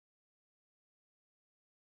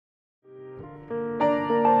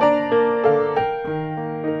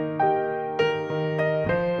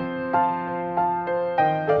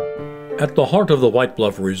At the heart of the White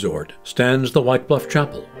Bluff Resort stands the White Bluff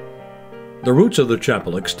Chapel. The roots of the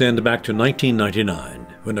chapel extend back to 1999,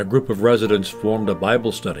 when a group of residents formed a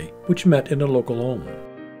Bible study which met in a local home.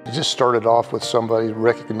 It just started off with somebody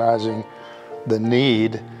recognizing the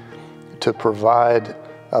need to provide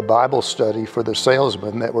a Bible study for the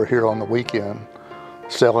salesmen that were here on the weekend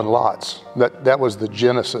selling lots. That was the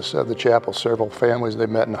genesis of the chapel. Several families, they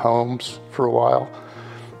met in homes for a while,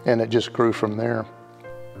 and it just grew from there.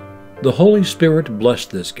 The Holy Spirit blessed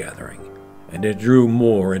this gathering, and it drew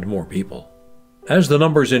more and more people. As the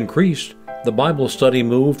numbers increased, the Bible study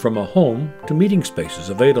moved from a home to meeting spaces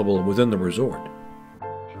available within the resort.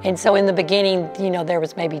 And so in the beginning, there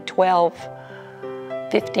was maybe 12,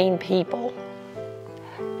 15 people.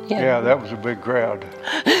 Yeah, that was a big crowd.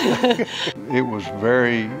 It was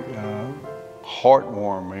very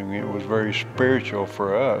heartwarming. It was very spiritual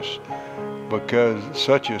for us because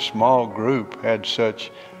such a small group had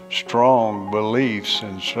such strong beliefs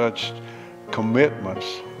and such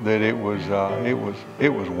commitments that it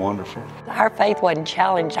was wonderful. Our faith wasn't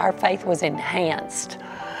challenged, our faith was enhanced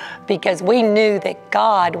because we knew that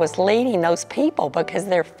God was leading those people because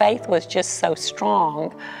their faith was just so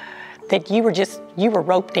strong that you were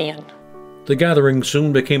roped in. The gathering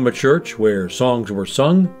soon became a church where songs were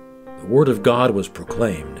sung, the Word of God was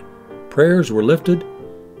proclaimed, prayers were lifted,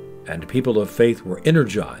 and people of faith were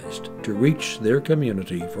energized to reach their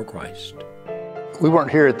community for Christ. We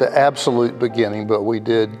weren't here at the absolute beginning, but we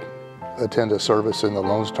did attend a service in the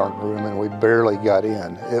Lone Star room, and we barely got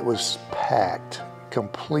in. It was packed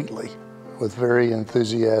completely with very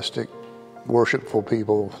enthusiastic, worshipful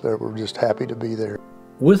people that were just happy to be there.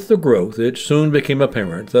 With the growth, it soon became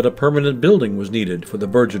apparent that a permanent building was needed for the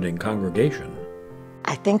burgeoning congregation.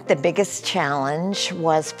 I think the biggest challenge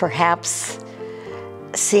was perhaps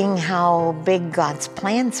seeing how big God's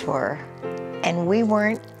plans were, and we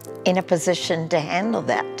weren't in a position to handle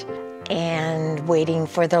that. And waiting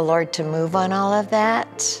for the Lord to move on all of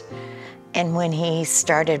that. And when He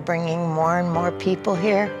started bringing more and more people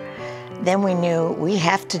here, then we knew we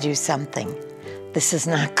have to do something. This is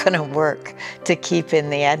not going to work to keep in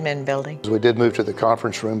the admin building. We did move to the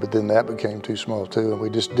conference room, but then that became too small too, and we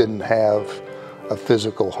just didn't have a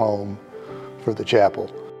physical home for the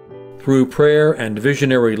chapel. Through prayer and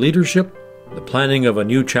visionary leadership, the planning of a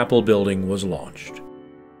new chapel building was launched.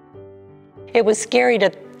 It was scary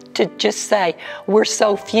to just say, we're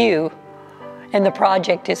so few and the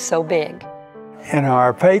project is so big. And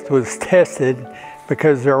our faith was tested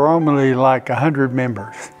because there were only like 100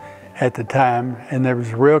 members at the time, and there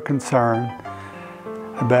was real concern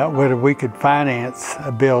about whether we could finance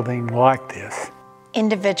a building like this.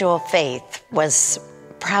 Individual faith was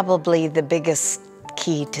probably the biggest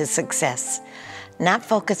key to success. Not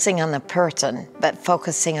focusing on the person, but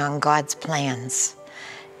focusing on God's plans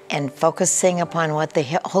and focusing upon what the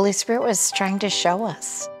Holy Spirit was trying to show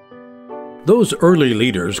us. Those early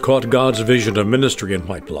leaders caught God's vision of ministry in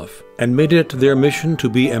White Bluff and made it their mission to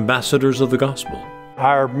be ambassadors of the gospel.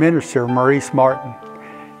 Our minister, Maurice Martin,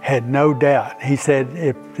 had no doubt. He said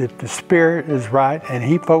if the Spirit is right, and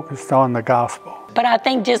he focused on the gospel. But I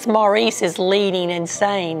think just Maurice is leading and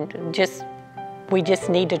saying, we just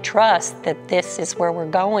need to trust that this is where we're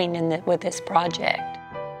going with this project.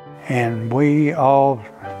 And we all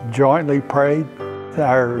jointly prayed.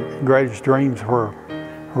 Our greatest dreams were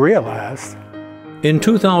realized. In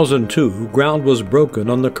 2002, ground was broken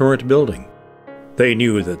on the current building. They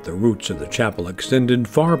knew that the roots of the chapel extended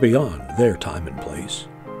far beyond their time and place.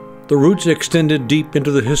 The roots extended deep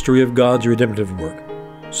into the history of God's redemptive work,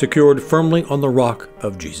 secured firmly on the rock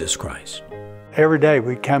of Jesus Christ. Every day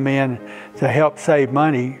we come in to help save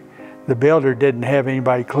money. The builder didn't have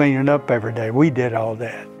anybody cleaning up every day. We did all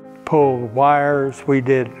that. Pulled wires, we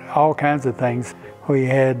did all kinds of things. We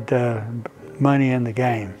had money in the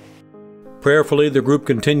game. Prayerfully, the group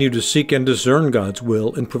continued to seek and discern God's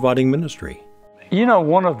will in providing ministry. You know,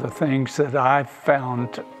 one of the things that I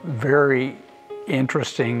found very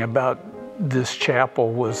interesting about this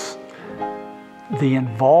chapel was the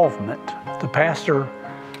involvement. The pastor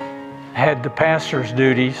had the pastor's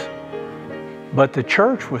duties, but the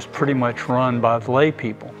church was pretty much run by the lay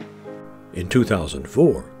people. In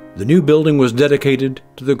 2004, the new building was dedicated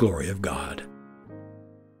to the glory of God.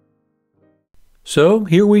 So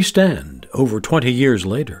here we stand, over 20 years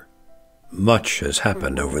later. Much has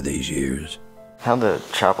happened over these years. How the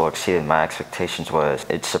chapel exceeded my expectations was,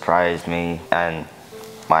 it surprised me, and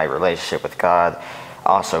my relationship with God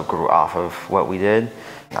also grew off of what we did.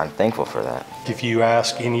 I'm thankful for that. If you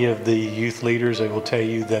ask any of the youth leaders, they will tell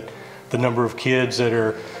you that the number of kids that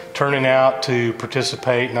are turning out to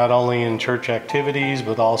participate not only in church activities,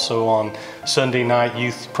 but also on Sunday night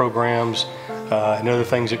youth programs and other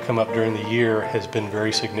things that come up during the year has been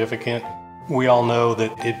very significant. We all know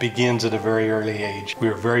that it begins at a very early age. We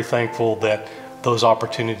are very thankful that those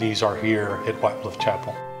opportunities are here at White Bluff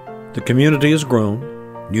Chapel. The community has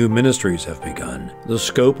grown. New ministries have begun. The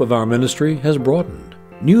scope of our ministry has broadened.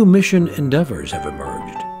 New mission endeavors have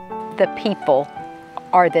emerged. The people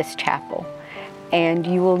are this chapel, and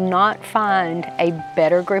you will not find a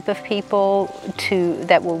better group of people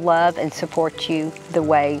that will love and support you the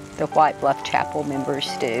way the White Bluff Chapel members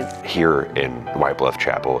do. Here in White Bluff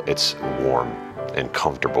Chapel, it's warm and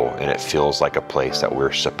comfortable, and it feels like a place that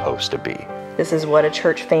we're supposed to be. This is what a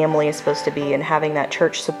church family is supposed to be, and having that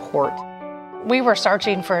church support. We were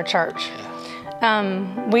searching for a church.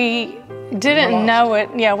 We didn't know it.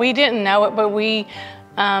 Yeah, we didn't know it, but we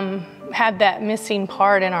had that missing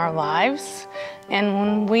part in our lives. And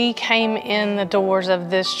when we came in the doors of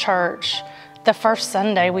this church, the first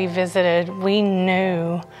Sunday we visited, we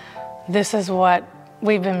knew this is what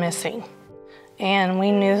we've been missing. And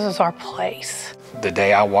we knew this was our place. The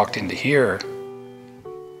day I walked into here,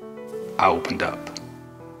 I opened up.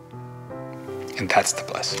 And that's the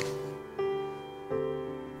blessing.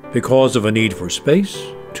 Because of a need for space,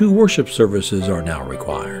 2 worship services are now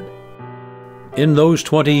required. In those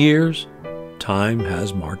 20 years, time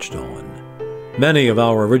has marched on. Many of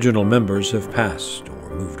our original members have passed or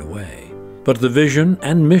moved away, but the vision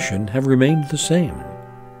and mission have remained the same: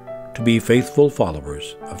 to be faithful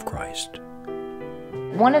followers of Christ.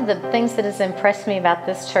 One of the things that has impressed me about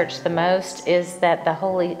this church the most is that the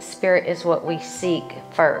Holy Spirit is what we seek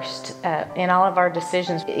first. In all of our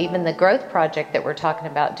decisions, even the growth project that we're talking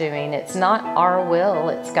about doing, it's not our will,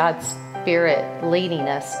 it's God's Spirit leading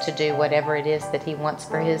us to do whatever it is that He wants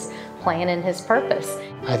for His plan and His purpose.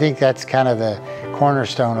 I think that's kind of the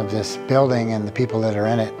cornerstone of this building and the people that are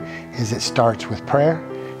in it, is it starts with prayer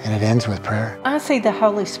and it ends with prayer. I see the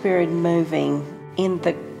Holy Spirit moving in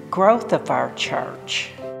the growth of our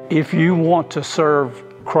church. If you want to serve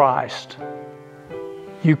Christ,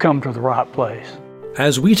 you come to the right place.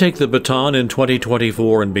 As we take the baton in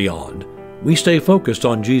 2024 and beyond, we stay focused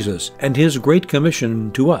on Jesus and His great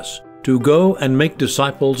commission to us to go and make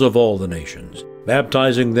disciples of all the nations,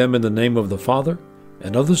 baptizing them in the name of the Father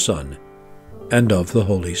and of the Son and of the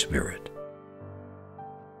Holy Spirit.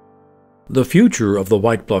 The future of the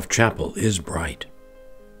White Bluff Chapel is bright.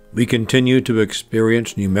 We continue to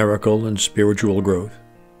experience numerical and spiritual growth.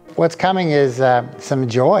 What's coming is some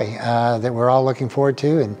joy that we're all looking forward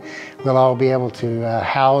to, and we'll all be able to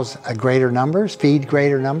house greater numbers, feed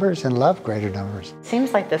greater numbers, and love greater numbers.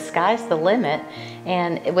 Seems like the sky's the limit,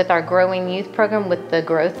 and with our growing youth program, with the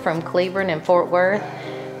growth from Cleveland and Fort Worth,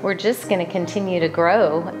 we're just going to continue to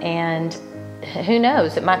grow, and who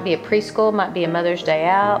knows, it might be a preschool, might be a Mother's Day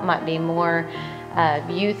Out, might be more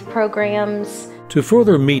youth programs. To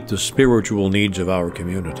further meet the spiritual needs of our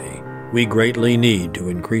community, we greatly need to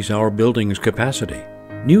increase our building's capacity.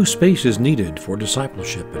 New space is needed for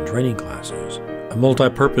discipleship and training classes. A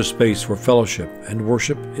multi-purpose space for fellowship and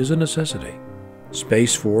worship is a necessity.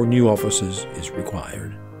 Space for new offices is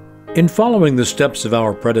required. In following the steps of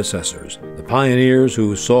our predecessors, the pioneers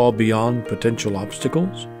who saw beyond potential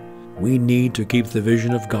obstacles, we need to keep the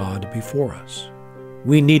vision of God before us.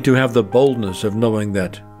 We need to have the boldness of knowing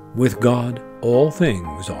that, with God, all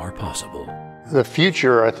things are possible. The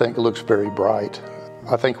future, I think, looks very bright.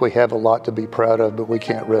 I think we have a lot to be proud of, but we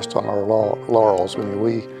can't rest on our laurels. I mean,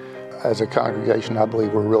 we, as a congregation, I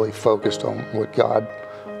believe we're really focused on what God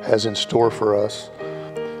has in store for us.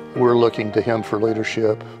 We're looking to Him for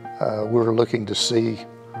leadership. We're looking to see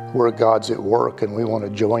where God's at work, and we want to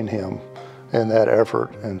join Him in that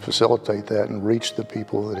effort and facilitate that and reach the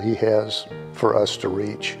people that He has for us to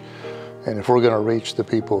reach. And if we're going to reach the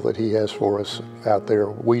people that He has for us out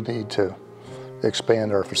there, we need to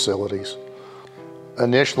expand our facilities.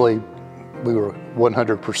 Initially, we were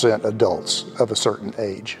 100% adults of a certain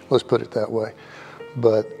age, let's put it that way.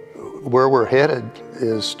 But where we're headed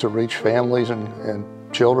is to reach families and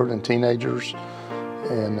children and teenagers,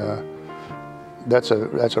 and that's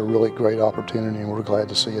a really great opportunity, and we're glad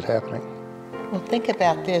to see it happening. Well, think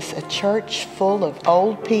about this, a church full of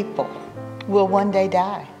old people will one day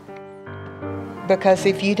die. Because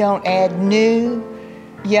if you don't add new,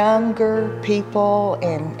 younger people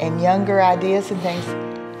and younger ideas and things,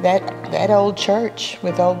 that old church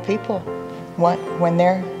with old people, when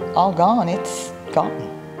they're all gone, it's gone.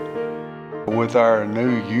 With our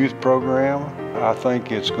new youth program, I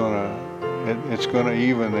think it's gonna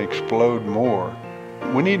even explode more.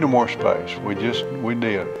 We need more space. We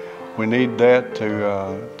did. We need that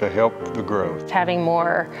to help the growth. Having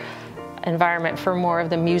more environment for more of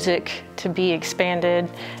the music to be expanded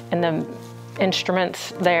and the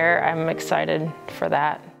instruments there, I'm excited for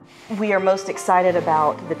that. We are most excited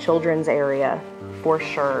about the children's area, for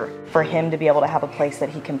sure, for him to be able to have a place that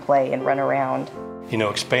he can play and run around. You know,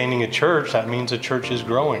 expanding a church, that means a church is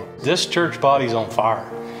growing. This church body's on fire,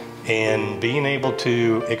 and being able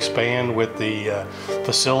to expand with the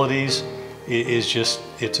facilities is just,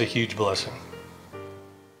 it's a huge blessing.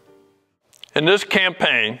 In this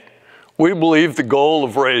campaign, we believe the goal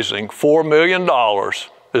of raising $4 million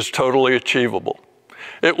is totally achievable.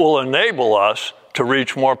 It will enable us to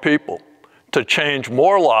reach more people, to change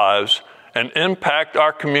more lives, and impact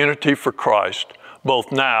our community for Christ,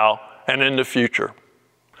 both now and in the future.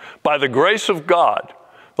 By the grace of God,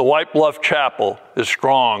 the White Bluff Chapel is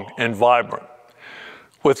strong and vibrant.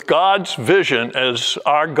 With God's vision as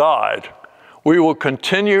our guide, we will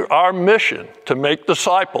continue our mission to make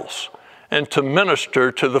disciples and to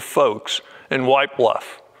minister to the folks in White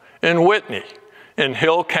Bluff, in Whitney, in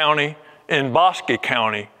Hill County, in Bosque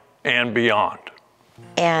County, and beyond.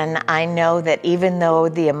 And I know that even though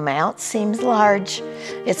the amount seems large,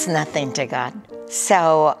 it's nothing to God.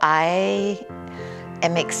 So I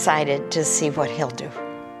am excited to see what He'll do.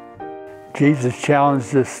 Jesus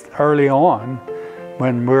challenged us early on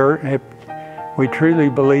when we truly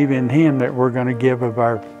believe in Him that we're going to give of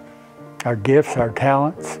our gifts, our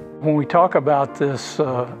talents. When we talk about this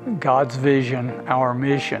God's vision, our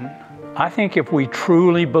mission, I think if we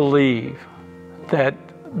truly believe that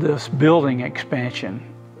this building expansion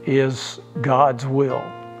is God's will,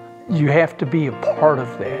 you have to be a part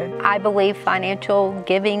of that. I believe financial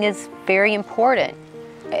giving is very important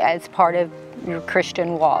as part of your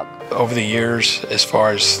Christian walk. Over the years, as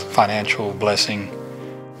far as financial blessing,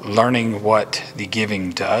 learning what the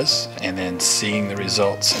giving does and then seeing the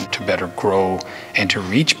results and to better grow and to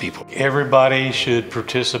reach people. Everybody should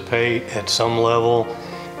participate at some level,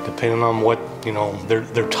 depending on what, you know,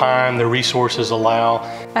 their time, their resources allow.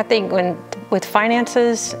 I think with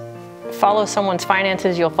finances, follow someone's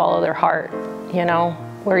finances, you'll follow their heart. You know,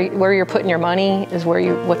 where you're putting your money is what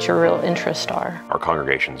your real interests are. Our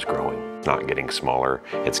congregation's growing. It's not getting smaller,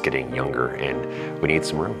 it's getting younger, and we need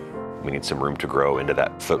some room. We need some room to grow into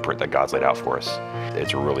that footprint that God's laid out for us.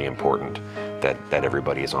 It's really important that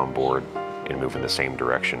everybody is on board and move in the same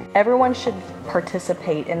direction. Everyone should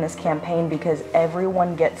participate in this campaign because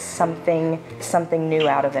everyone gets something new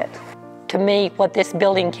out of it. To me, what this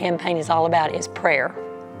building campaign is all about is prayer.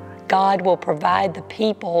 God will provide the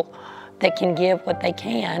people that can give what they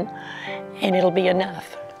can, and it'll be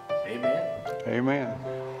enough. Amen. Amen.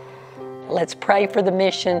 Let's pray for the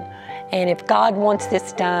mission, and if God wants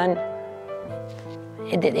this done,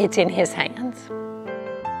 it's in His hands.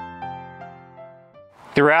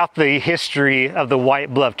 Throughout the history of the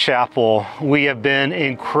White Bluff Chapel, we have been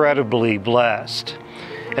incredibly blessed.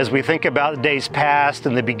 As we think about days past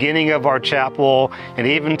and the beginning of our chapel, and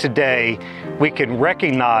even today, we can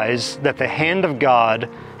recognize that the hand of God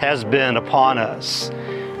has been upon us.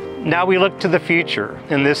 Now we look to the future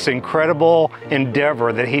in this incredible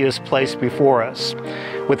endeavor that He has placed before us.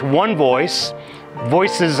 With one voice,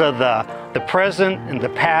 voices of the present and the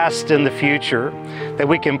past and the future, that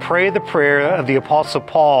we can pray the prayer of the Apostle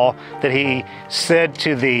Paul that he said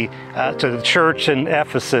to the church in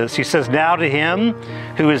Ephesus. He says, "Now to Him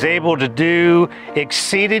who is able to do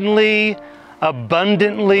exceedingly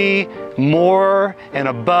abundantly more and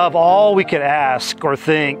above all we could ask or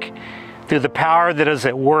think, through the power that is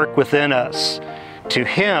at work within us. To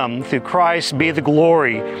Him, through Christ, be the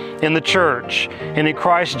glory in the church and in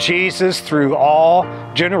Christ Jesus through all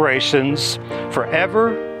generations,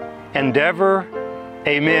 forever and ever.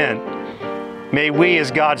 Amen." May we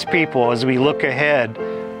as God's people, as we look ahead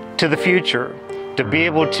to the future, to be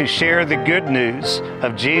able to share the good news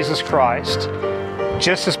of Jesus Christ,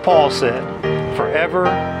 just as Paul said, forever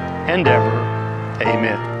and ever.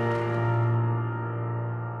 Amen.